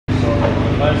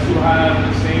Unless you have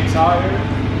the same tire.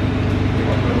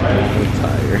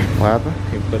 Tire. What happened?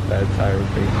 He put that tire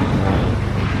facing wrong.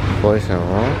 Voice and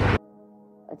wrong.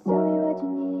 Tell me what you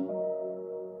need.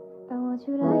 I want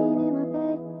you lying in my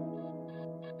bed.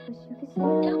 Wish you could stay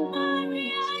with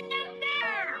me.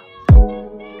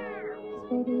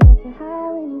 'Cause baby, I feel high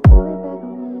when you throw it back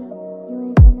on me. You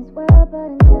ain't from this world, but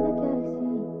another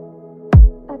galaxy.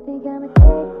 I think I'm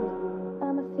addicted.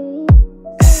 I'm a fiend.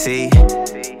 See,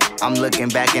 I'm looking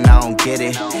back and I don't get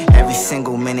it. Every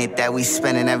single minute that we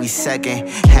spending, every second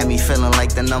had me feeling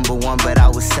like the number one, but I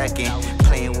was second.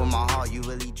 Playing with my heart, you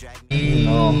really dragged me.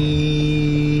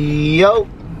 Yo,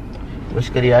 what's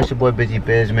good, y'all? It's your boy Bizzy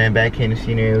Biz, man. Back here in the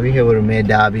scenery. We here with a man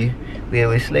Dobby. We here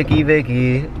with Slicky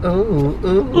Vicky. Ooh,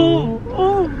 ooh, ooh,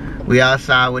 ooh. We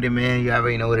outside with it, man. You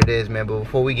already know what it is, man. But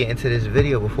before we get into this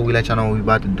video, before we let y'all know what we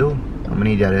about to do, I'm gonna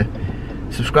need y'all to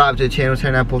subscribe to the channel,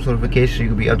 turn on post notifications so you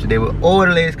can be up to date with all the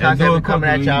latest content we're coming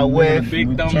at y'all with.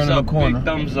 Big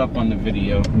thumbs up on the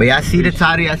video. But y'all see the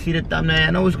title, y'all see the thumbnail,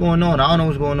 I know what's going on. I don't know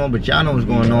what's going on, but y'all know what's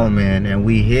going on, man. And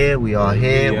we here, we all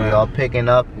here, we all picking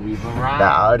up the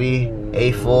Audi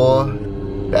A4,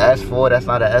 the S4. That's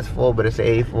not an S4, but it's an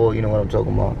A4, you know what I'm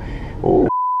talking about. Ooh,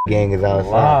 gang is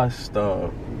outside. Lost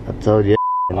up. I told you,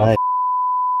 I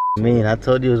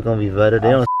told you it was gonna be better.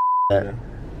 They don't that.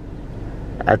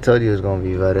 I told you it was gonna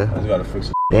be better. I just gotta fix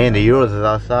it. Damn, the Euros is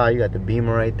outside. You got the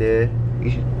Beamer right there. You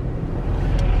should...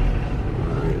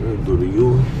 Alright, do the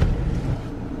U.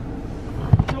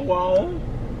 Wow.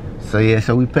 So yeah,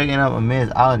 so we picking up a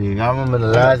man's Audi. Y'all remember the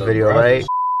last video, right?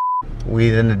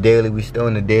 We in the daily. We still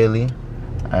in the daily,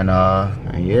 and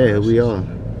yeah, here we are.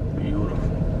 Beautiful.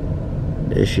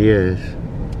 There she is.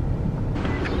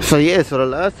 So yeah, so the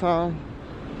last time.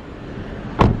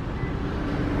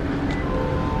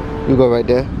 You go right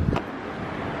there.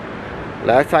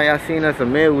 Last time y'all seen us,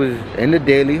 Amir was in the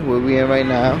daily, where we in right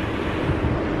now.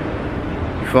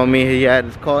 You feel me? He had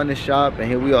his car in the shop, and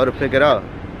here we are to pick it up.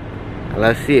 And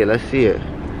let's see it, let's see it.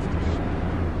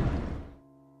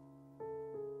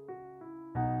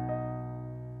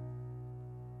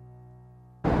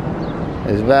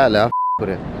 It's valid, I f with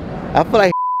it. I feel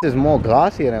like is more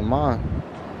glossier than mine.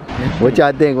 What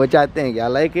y'all think? What y'all think?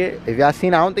 Y'all like it? If y'all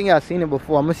seen it, I don't think y'all seen it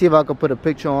before. I'm gonna see if I can put a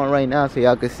picture on right now so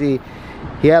y'all can see.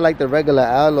 He had like the regular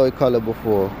alloy color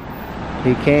before.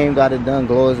 He came, got it done,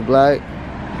 glows black.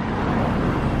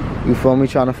 You feel me?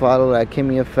 Trying to follow that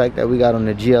Kimmy effect that we got on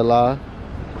the GLI.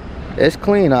 It's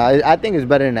clean. I think it's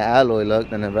better than the alloy look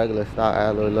than the regular stock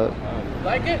alloy look.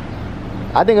 Like it?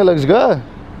 I think it looks good.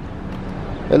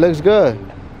 It looks good.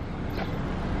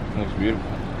 It looks beautiful.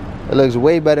 It looks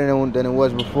way better than it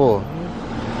was before.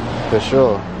 For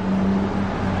sure.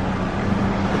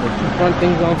 Put the front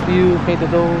things on for you, paint the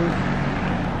doors.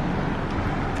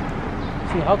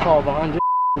 See, I'll call behind you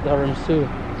with the rims too.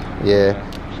 Yeah.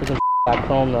 She can got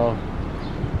chrome though.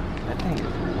 I think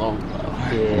it's low, bro.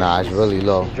 Yeah. Nah, it's really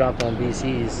low. She dropped on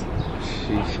BC's.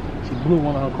 She blew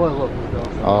one of her coil up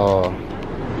though. Oh.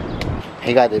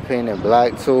 He got it painted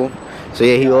black too. So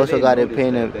yeah, he also got it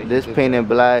painted, this painted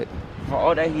black. For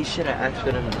all that, he should have asked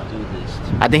for them to do this.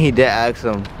 I think he did ask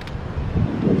them.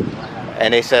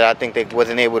 And they said I think they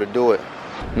wasn't able to do it.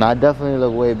 Nah, it definitely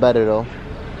look way better though.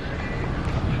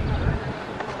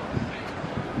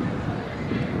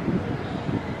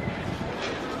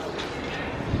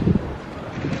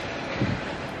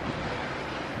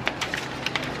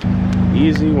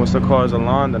 Easy. Once the car's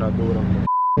aligned, then I'll do what I'm doing.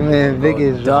 Man, Vic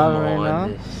is driving right now.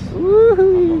 I'm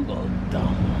gonna go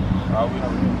dumb.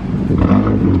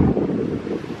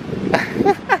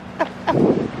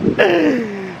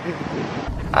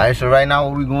 Alright, so right now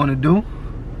what we going to do?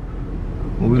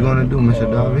 What we going to do, Mr.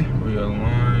 Darby?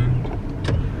 Realign.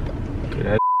 Okay,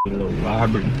 that a little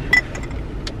vibrant.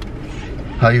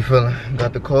 How you feeling?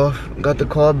 Got the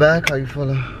car back? How you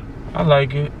feeling? I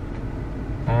like it.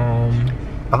 I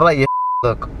feel like your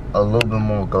look a little bit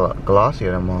more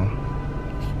glossier than mine.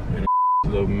 It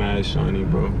look mad shiny,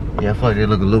 bro. Yeah, I feel like they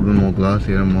look a little bit more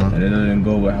glossier than mine. And it doesn't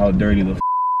go with how dirty the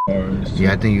car is.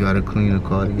 Yeah, I think you gotta clean the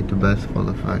car to get the best full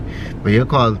effect. But your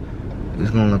car is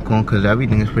gonna look cool because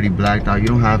everything is pretty blacked out. You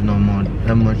don't have that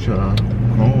much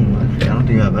chrome. Actually, I don't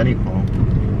think you have any chrome.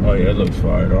 Oh yeah, it looks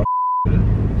fire though.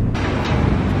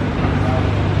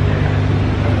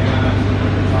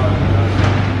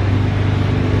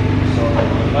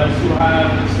 Unless you have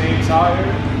the same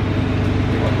tire.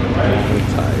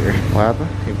 Tire. What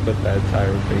happened? He put that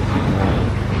tire facing wrong.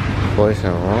 Voice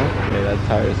and wrong? Yeah, that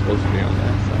tire is supposed to be on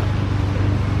that side.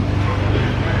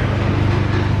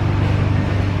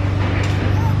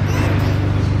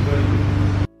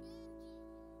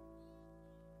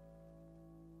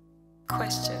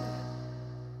 Question.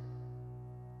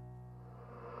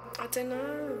 I don't know.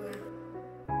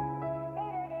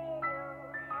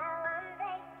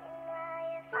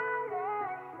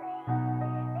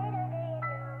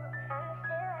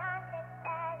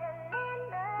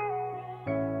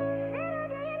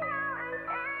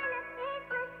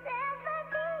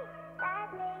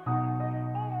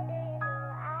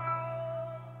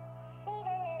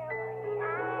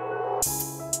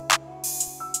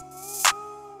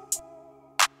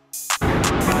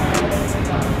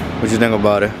 What you think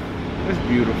about it? It's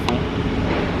beautiful.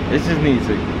 It just needs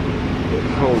a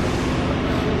cold.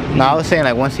 No, I was saying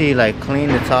like once he like clean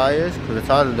the tires, cause the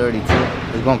tires are dirty too.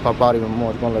 It's gonna pop out even more.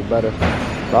 It's gonna look better.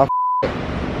 But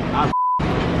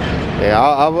yeah,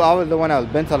 I was the one that was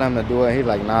been telling him to do it. He's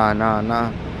like, nah.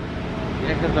 Yeah,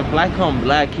 cause the black on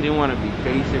black, he didn't want to be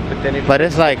basic, but then But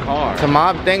it's like, car. to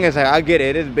my thing is like, I get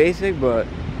it. It is basic, but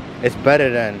it's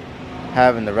better than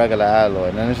having the regular alloy.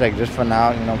 And then it's like just for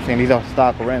now, you know what I'm saying? These are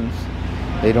stock rims.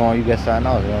 They don't want you get something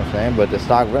else, you know what I'm saying? But the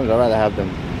stock rims, I'd rather have them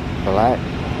black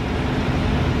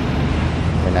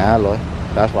than the alloy.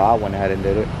 That's why I went ahead and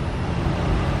did it.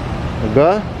 You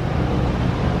good?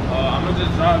 I'm gonna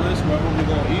just drive this. Wherever we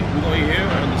gonna eat? We gonna eat here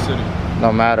or in the city?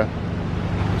 No matter.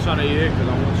 I'm trying to eat here because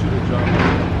I want you to drive.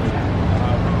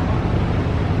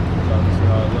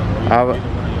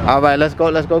 All right, let's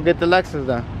go get the Lexus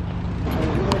then.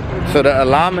 So the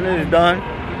alignment is done.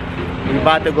 We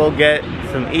about to go get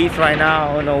some eats right now.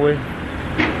 I don't know where.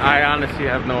 I honestly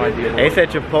have no idea. They said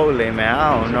Chipotle, man.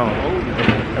 I don't know.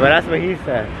 But that's what he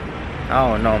said. I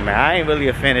don't know, man. I ain't really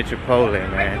a fan of Chipotle,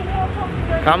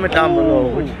 man. Comment down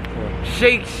below.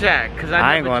 Shake Shack, cause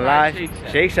I ain't gonna lie. Shake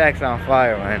Shake Shack's on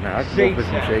fire right now. I can go for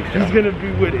some Shake Shack. He's gonna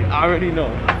be with it. I already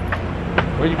know.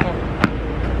 Where you going?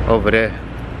 Over there,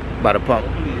 by the pump.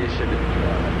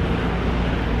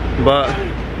 But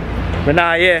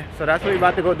nah, yeah. So that's what we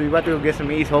about to go do. We about to go get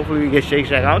some eats. Hopefully we get Shake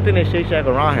Shack. I don't think there's Shake Shack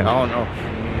around here. I don't know.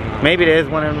 Maybe there's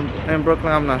one in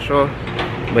Brooklyn. I'm not sure.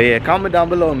 But yeah, comment down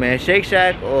below, man. Shake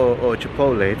Shack or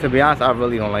Chipotle. To be honest, I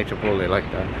really don't like Chipotle like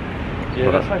that. Yeah,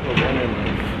 but that's like a winner.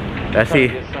 Let's see.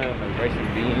 Like rice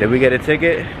and beans. Did we get a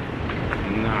ticket?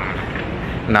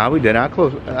 Nah. Nah, we didn't. I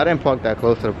didn't park that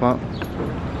close to the pump.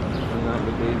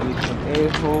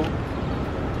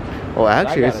 Oh,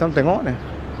 actually, there's something on it.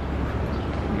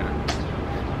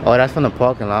 Nah. Oh, that's from the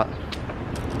parking lot.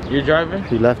 You're driving?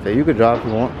 She left it. You could drive if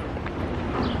you want.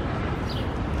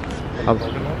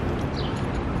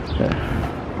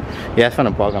 Yeah, it's from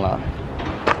the parking lot.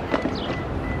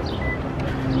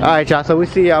 Alright, y'all. So we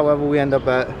see y'all wherever we end up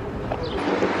at.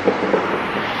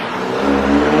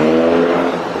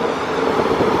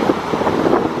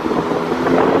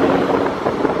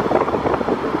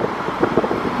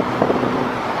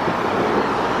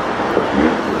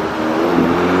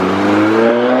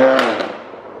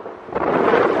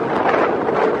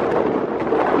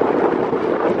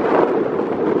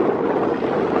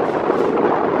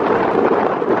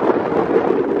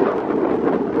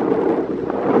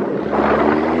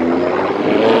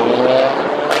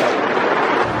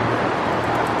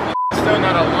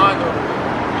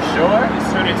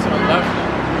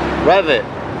 Rev it. I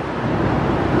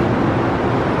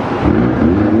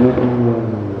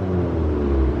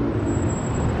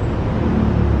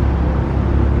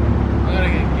gotta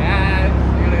get gas. I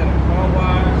gotta get a car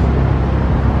wash.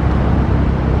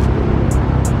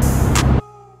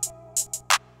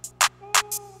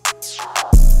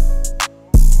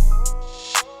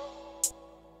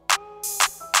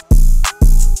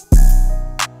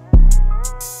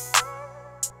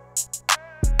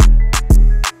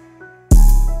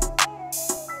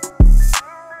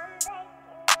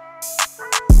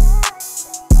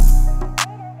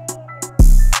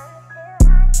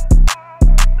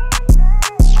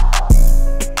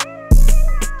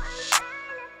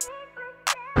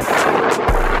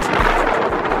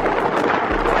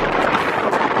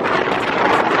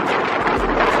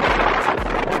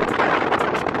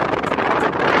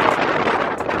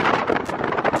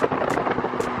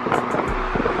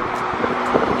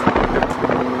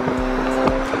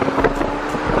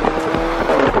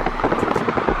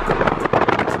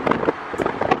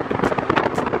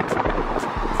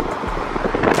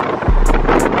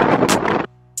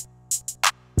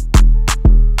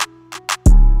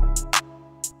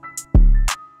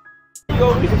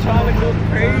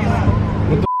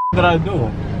 What did I do?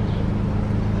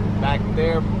 Back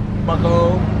there,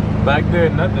 bucko. Back there,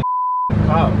 nothing.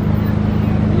 Cop.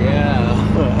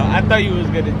 Yeah. I thought you was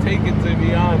gonna take it, to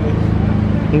be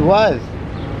honest. He was.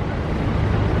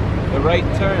 The right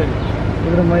turn.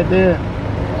 Look at him right there.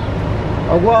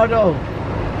 Aguado.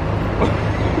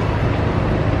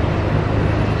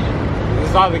 Is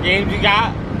this all the games you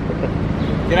got?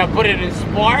 Did I put it in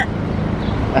sport?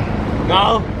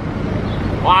 No?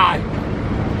 Why?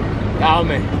 Tell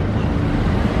me.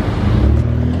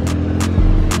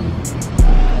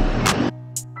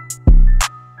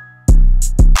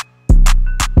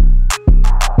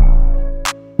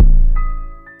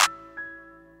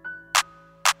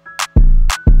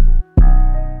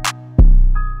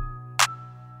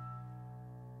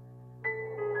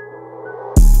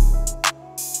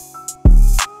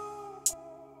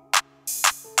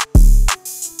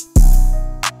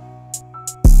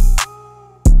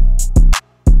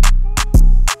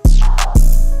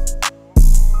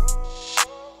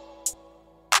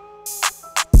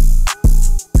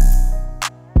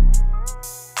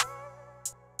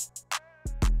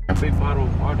 Big bottle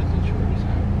of water that you always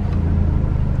have.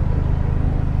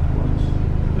 What?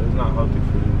 It's not healthy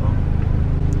for you, though.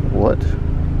 What?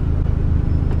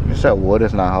 You said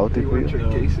water's not healthy for you? Your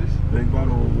cases? Big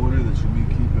bottle of water that you be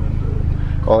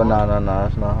keeping. Oh, no,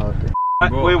 that's not healthy.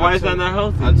 Bro, wait, why is that not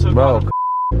healthy? I took Bro, out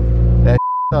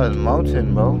that is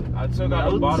mountain, bro. I took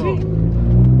out a bottle.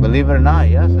 Believe it or not,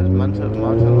 yes, it's mountain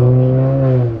lotion.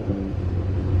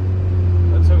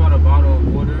 I took out a bottle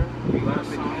of water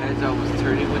last time. As I was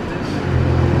turning with this.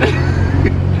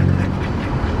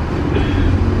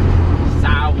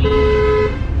 Sorry.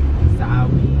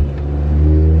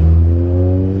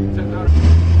 Took out a...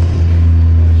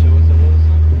 show us a little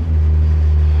something?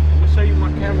 I'm gonna show you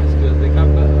my camera skills. They got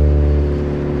better.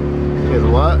 Cause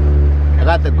what? I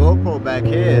got the GoPro back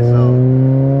here, so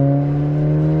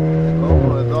the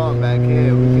GoPro is on back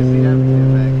here. We can see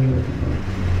everything back here.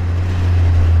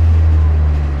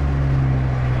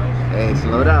 Hey,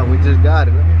 slow down. We just got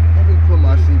it. Let me put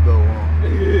my seatbelt on.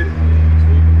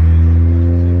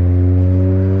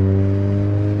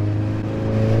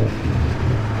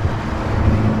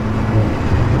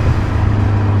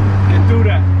 Can't do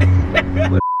that.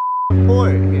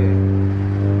 Port here.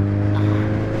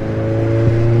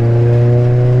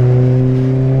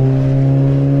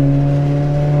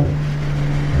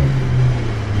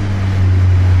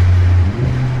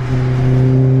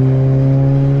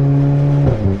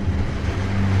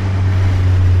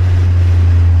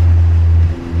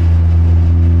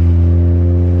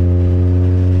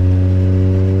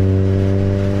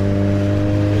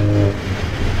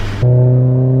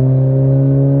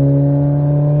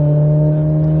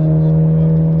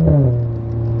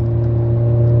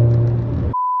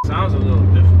 Sounds a little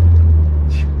different.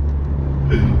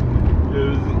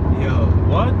 Yo,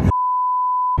 what?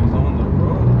 Is on the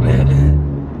road.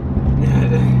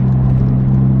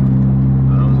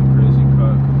 That was a crazy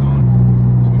cut.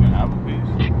 So we got Applebee's.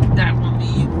 That will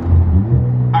be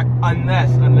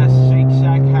unless Shake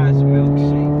Shack has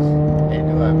milkshakes. They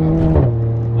do have milk.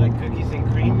 Like cookies and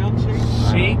cream milkshakes?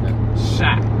 Shake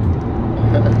Shack.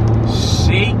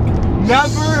 Shake.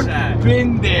 Never Shack.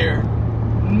 been there.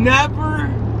 Never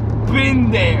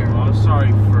been there. Oh, I'm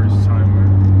sorry, first timer.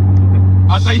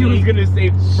 I thought you was gonna say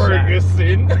Shack.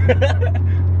 Ferguson.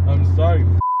 I'm sorry.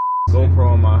 GoPro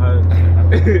on my head.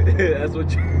 That's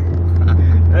what you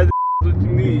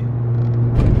need.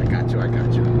 I got you. I'll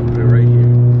put it right here.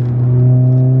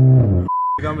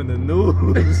 I'm in the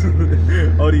news.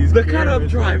 All these The cut-up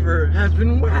cameras. driver has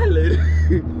been wilded.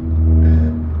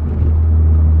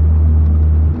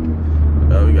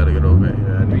 Oh, we gotta get over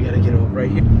here. We gotta get over right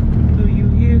here. Do you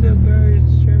hear the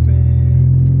birds chirping?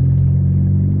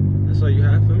 That's all you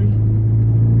have for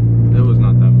me? There was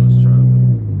not that much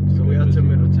traffic. So we out to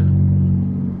Middletown.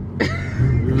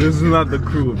 This is not the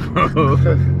crew, bro.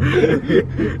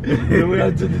 Then we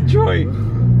out to Detroit.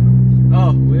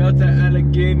 Oh, we out to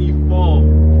Allegheny Fall.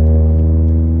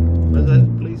 What's that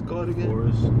place called again?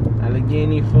 Forest.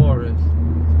 Allegheny Forest.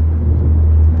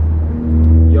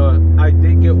 Yo, I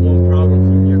did get one problem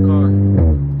from your car.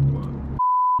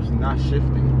 It's not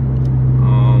shifting.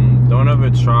 Don't ever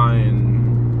try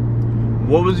and.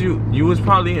 What was you? You was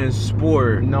probably in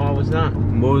sport. No, I was not.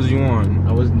 What was you on?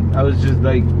 I was just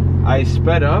like, I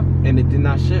sped up and it did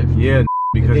not shift. Yeah,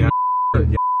 because y'all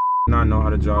not know how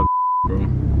to drive, bro.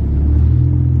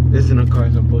 Isn't a car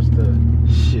supposed to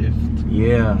shift?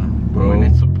 Yeah, bro. When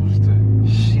it's supposed to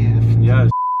shift. Yeah,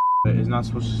 it's not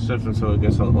supposed to shift until it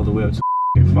gets all the way up to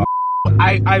 5.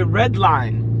 I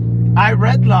redline. I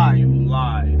redline. You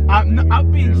lied.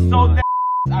 I'm being You so lied.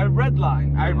 I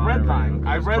redline. I redline.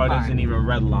 I This car doesn't redline. even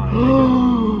redline.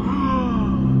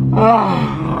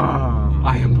 Nigga.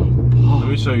 I am Let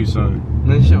me show you something.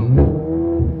 Let's show me.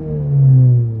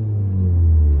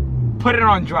 Put it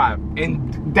on drive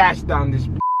and dash down this.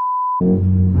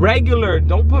 Regular,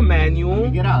 don't put manual.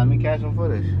 Get out, let me catch some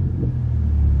footage.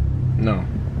 No.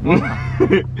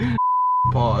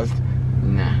 Paused.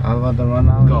 Nah. I was about to run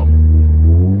out. Go.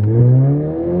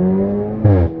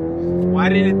 Why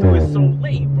did it do it so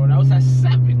late, bro? That was at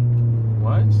 7.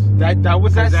 What? That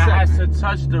was at That 7. has to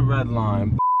touch the red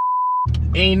line.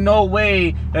 Ain't no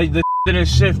way that the didn't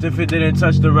shift if it didn't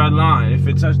touch the red line. If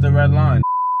it touched the red line,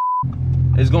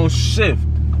 it's gonna shift.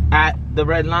 At the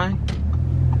red line?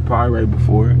 Probably right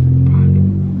before it.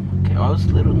 Okay, I was a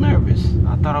little nervous.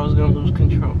 I thought I was gonna lose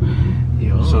control.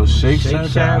 Yo, So Shake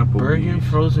Shack, burger, Applebee's.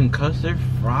 frozen custard,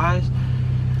 fries.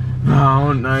 No,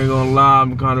 I ain't gonna lie,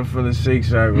 I'm kind of feeling Shake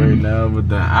Shack right now, but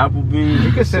the Applebee's.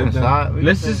 We can sit inside.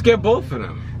 Let's just get both of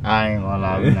them. I ain't gonna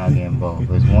lie, we're not getting both.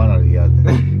 It's one or the other.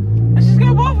 Let's just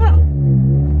get both of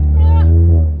them.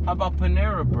 Yeah. How about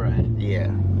Panera Bread? Yeah,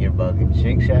 you're bugging.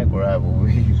 Shake Shack or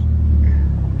Applebee's?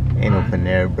 Ain't no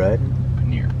Panera Bread.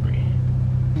 Panera Bread.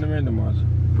 The randomizer.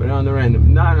 Put it on the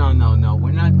random. No.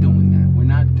 We're not doing that. We're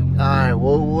not doing that. Alright,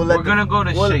 we'll let We're gonna go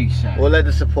to Shake Shack. We'll let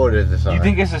the supporters decide. You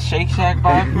think it's a Shake Shack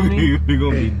vibe for me? We're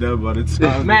gonna be dead by the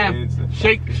time. Man,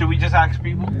 Shake. Should we just ask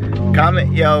people?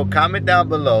 Comment down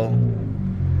below.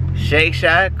 Shake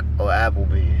Shack or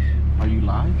Applebee's? Are you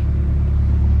live?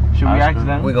 Should we Ask ask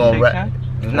them? We gonna Shake rap. Shack?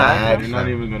 Nah, They're ask not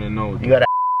them. even gonna know what You gotta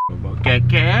about. Que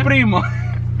primo.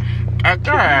 Que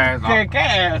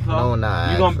No,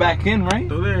 nah. You gonna back in, right?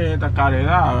 Tú de esta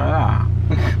calidad, ¿verdad?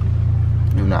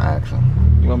 Do not ask them.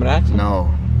 You want me to ask them? No.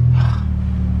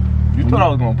 You thought I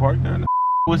was gonna park there?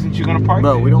 Wasn't you gonna park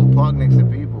Bro, there? we don't park next to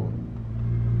people.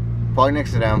 Park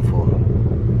next to the M4.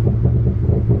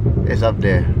 It's up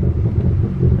there.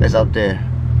 It's up there.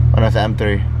 Oh, that's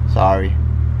M3. Sorry.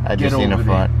 I just seen the over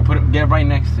front. there. Get right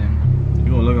next to him.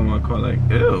 You gonna look at my car like,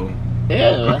 ew. Ew,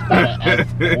 that's not an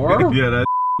S4. Yeah, that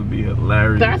would be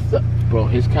hilarious. Bro,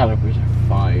 his calipers are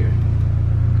fire.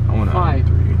 I want an Five.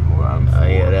 M3 or M4. Oh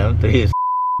yeah, the M3 is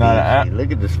Not an easy.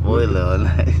 Look at the spoiler on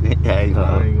that. That I ain't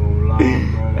gonna lie,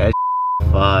 bro. That's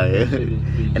fire.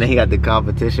 And then he got the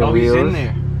competition Oh, wheels. he's in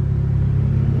there.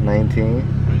 19.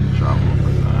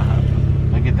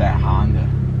 Look at that Honda.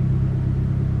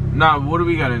 Nah, what do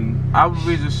we got in?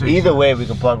 Applebee's or Shake Either Shack? way, we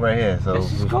can park right here. So Let's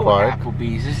just we go park. with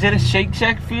Applebee's. Is it a Shake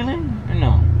Shack feeling or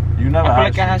no? You never I feel had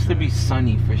like it has Shake to be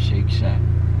sunny for Shake Shack. Shack.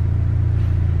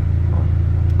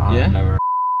 Yeah? I've never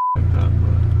like that,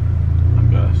 but I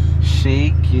guess.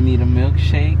 Shake, you need a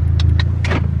milkshake.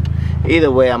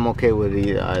 Either way, I'm okay with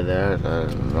either. I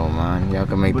don't mind. Y'all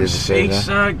can make But this Shake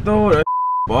decision. Shack though, that's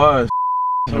buzz.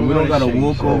 So we don't gotta Shake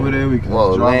walk Shack. over there. We can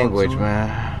Whoa, drive language, up to man.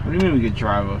 What do you mean we could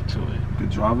drive up to it? It. We could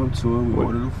drive up to it. We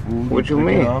order the food. What you pick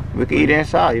it mean? up. We can eat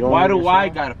inside. You don't Why want do to eat I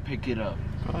inside? gotta pick it up?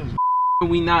 Cause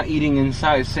We not eating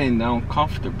inside, sitting down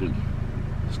comfortably.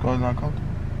 this car's not comfortable.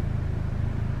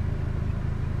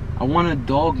 I want a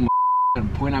dog at a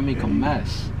point I make a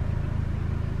mess.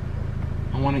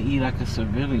 I want to eat like a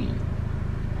civilian.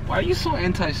 Why are you so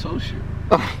antisocial?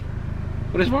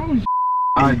 What is wrong with you?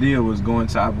 The idea was going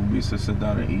to Applebee's to sit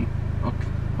down and eat. Okay.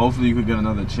 Hopefully you could get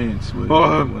another chance with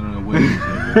Oh. one of the waiters.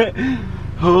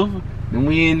 Nigga. Then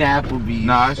we in Applebee's.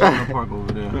 Nah, I should want to park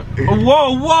over there.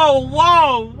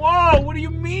 Whoa! What do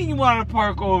you mean you want to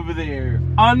park over there?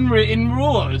 Unwritten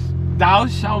rules. Thou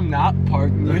shalt not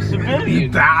park near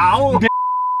civilians. Thou?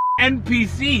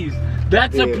 NPCs.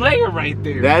 That's a Yeah. player right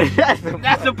there. That's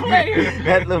a player.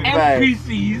 That's a fact.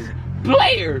 NPCs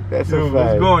player. That's a Dude, fact.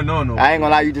 what's going on over I ain't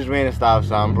gonna lie, you just ran a stop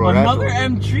sign, bro. That's Another what-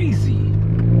 M Treasy.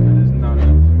 That is not a...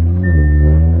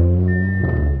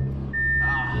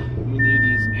 We need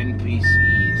these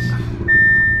NPCs.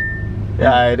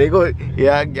 Yeah, they go.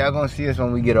 Yeah, y'all gonna see us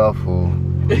when we get off, fool.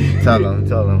 Tell them.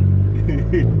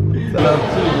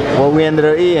 What we ended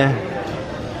up eating.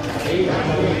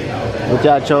 What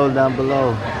y'all chose down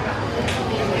below.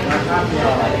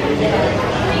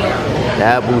 The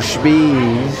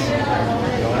Applebee's.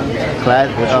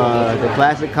 The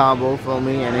classic combo for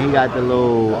me, and then he got the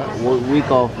little week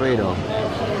Alfredo.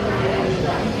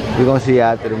 We're gonna see you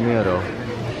after the meal though.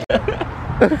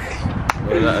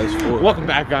 Welcome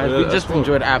back, guys. Yeah, We that's just cool.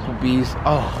 enjoyed Applebee's.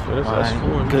 Oh, that's my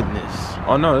S4. goodness.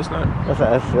 Oh no, it's not. That's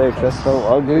an S6. That's so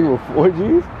ugly with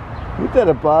 4Gs. Get that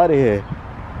up out of here.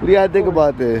 What do y'all think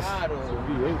about this?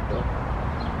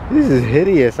 This is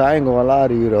hideous. I ain't gonna lie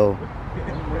to you though.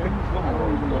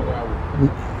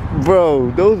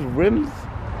 Bro, those rims.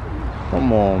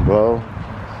 Come on, bro.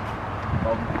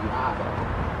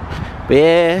 But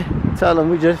yeah, tell them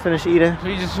we just finished eating.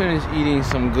 We just finished eating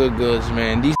some good goods,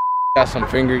 man. These got some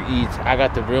finger eats. I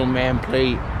got the real man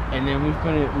plate, and then we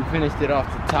finished it off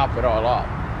to top it all off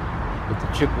with the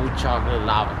triple chocolate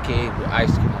lava cake with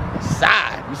ice cream on the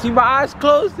side. You see my eyes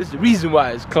closed? There's the reason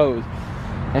why it's closed.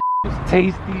 And it was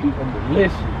tasty and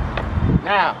delicious.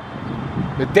 Now,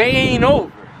 the day ain't over.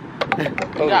 We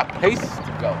got places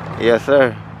to go. Yes,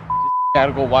 sir.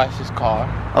 gotta go wash his car.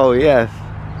 Oh, yes.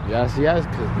 Yes,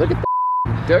 cause look at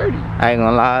the dirty. I ain't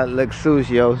gonna lie, look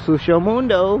sucio. Sucio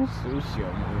mundo. Sucio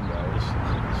mundo.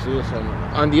 Sucio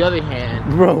mundo. On the other hand,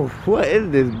 Bro, what is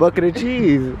this? Bucket of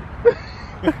cheese?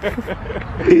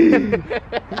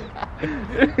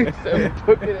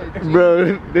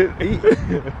 Bro,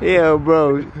 yeah,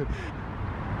 bro. I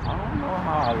don't know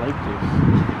how I like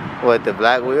this. What, the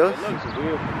black wheels? It looks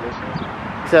weird from this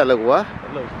one. Said look what?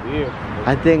 It looks weird from this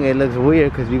I think it looks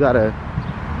weird because you gotta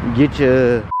get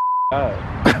your one.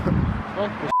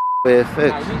 it nah,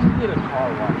 fixed. you can get a car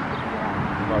wash.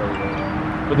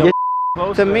 But the Yeah,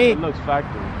 closer, to me- it looks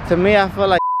factory. To me, I feel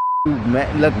like you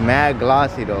look mad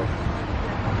glossy though.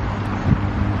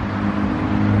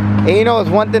 And you know, it's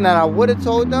one thing that I would have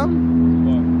told them.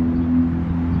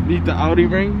 Need the Audi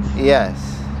rings?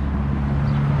 Yes.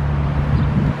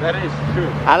 That is true.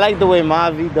 I like the way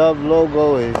my V-Dub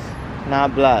logo is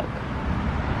not black.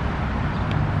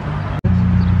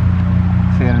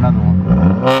 See another one.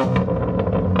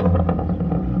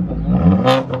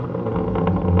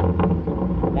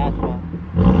 That's one.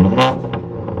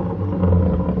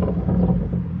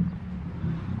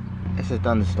 It's a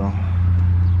thunderstorm.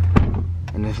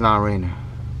 And it's not raining.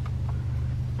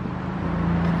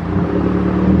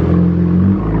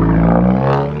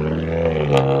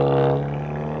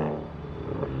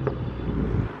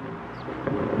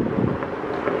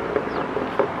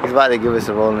 He's about to give us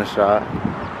a rolling shot.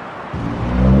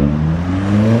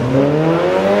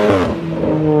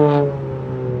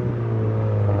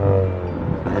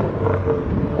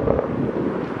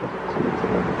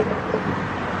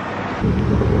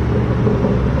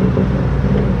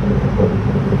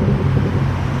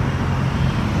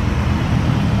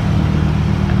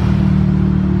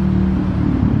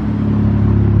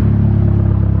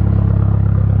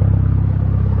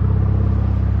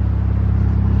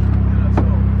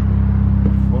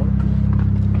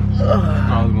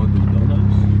 I was gonna do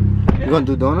donuts. You gonna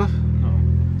do donuts?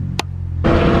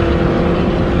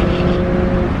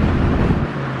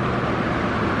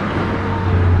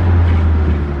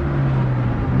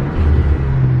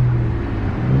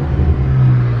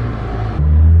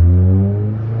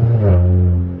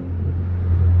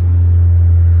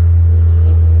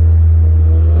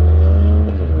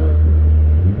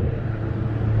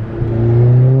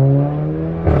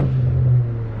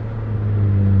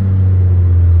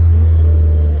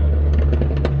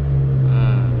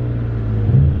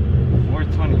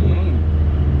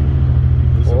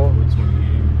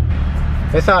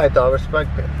 It's alright though, I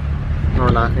respect it. No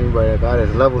knocking anybody that got it.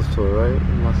 There's levels to it, right?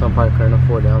 You know, some probably couldn't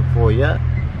afford the M4 yet.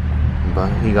 But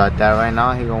he got that right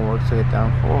now, he gonna work to get the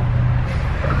M4.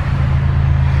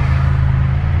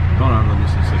 Don't ever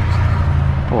listen to this.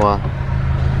 What?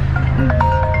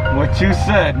 What you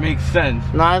said makes sense.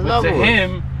 Nah, it's But to levels.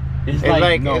 him, it's It's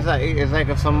like, no. it's like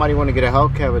if somebody wanna get a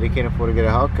Hellcat but they can't afford to get a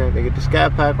Hellcat, they get the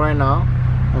Scat Pack right now,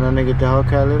 and then they get the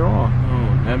Hellcat later on.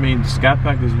 No, I mean, Scat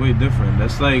Pack is way different.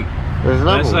 That's like There's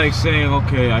levels. That's like saying,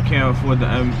 okay, I can't afford the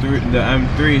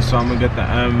M3, so I'm gonna get the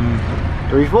M.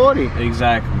 340.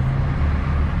 Exactly.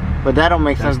 But that don't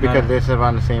make That's sense because not- they're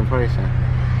around the same price.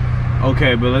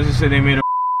 Okay, but let's just say they made a.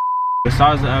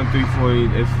 Besides the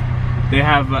M340, if they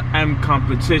have an M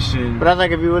competition. But that's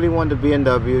like if you really want the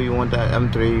BMW, you want the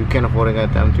M3, you can't afford to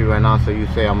get the M3 right now, so you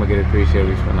say I'm gonna get a 3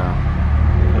 Series for now.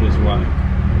 That is why.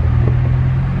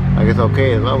 Like it's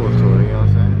okay, it's levels to it, you know what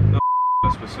I'm saying? I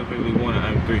specifically want an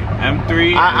M3.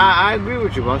 M3. I agree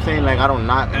with you, but I'm saying like I don't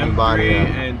knock and anybody. M3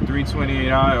 and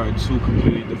 328i are two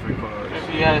completely different cars.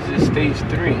 he has his stage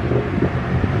 3.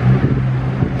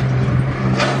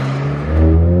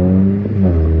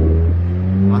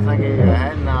 Once I get your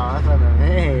head now, that's what I'm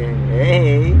saying.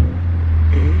 Hey.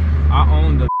 I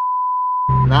own the.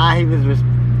 Nah, he was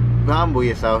humble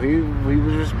yourself. He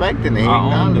was respecting it. He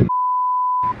I own the.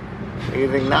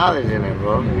 He's acknowledging it,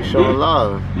 bro. You show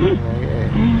love. Yeah.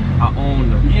 I own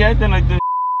the. He acting like the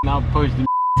now push the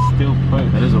still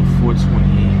push. That is a 428.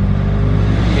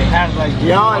 It has like Yo,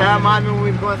 that reminds me when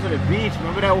we was going to the beach.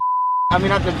 Remember that? I mean,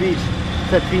 not the beach.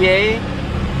 The PA.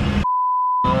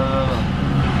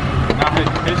 Now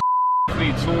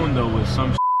his tuned though with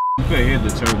some. You could hear the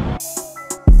turbo.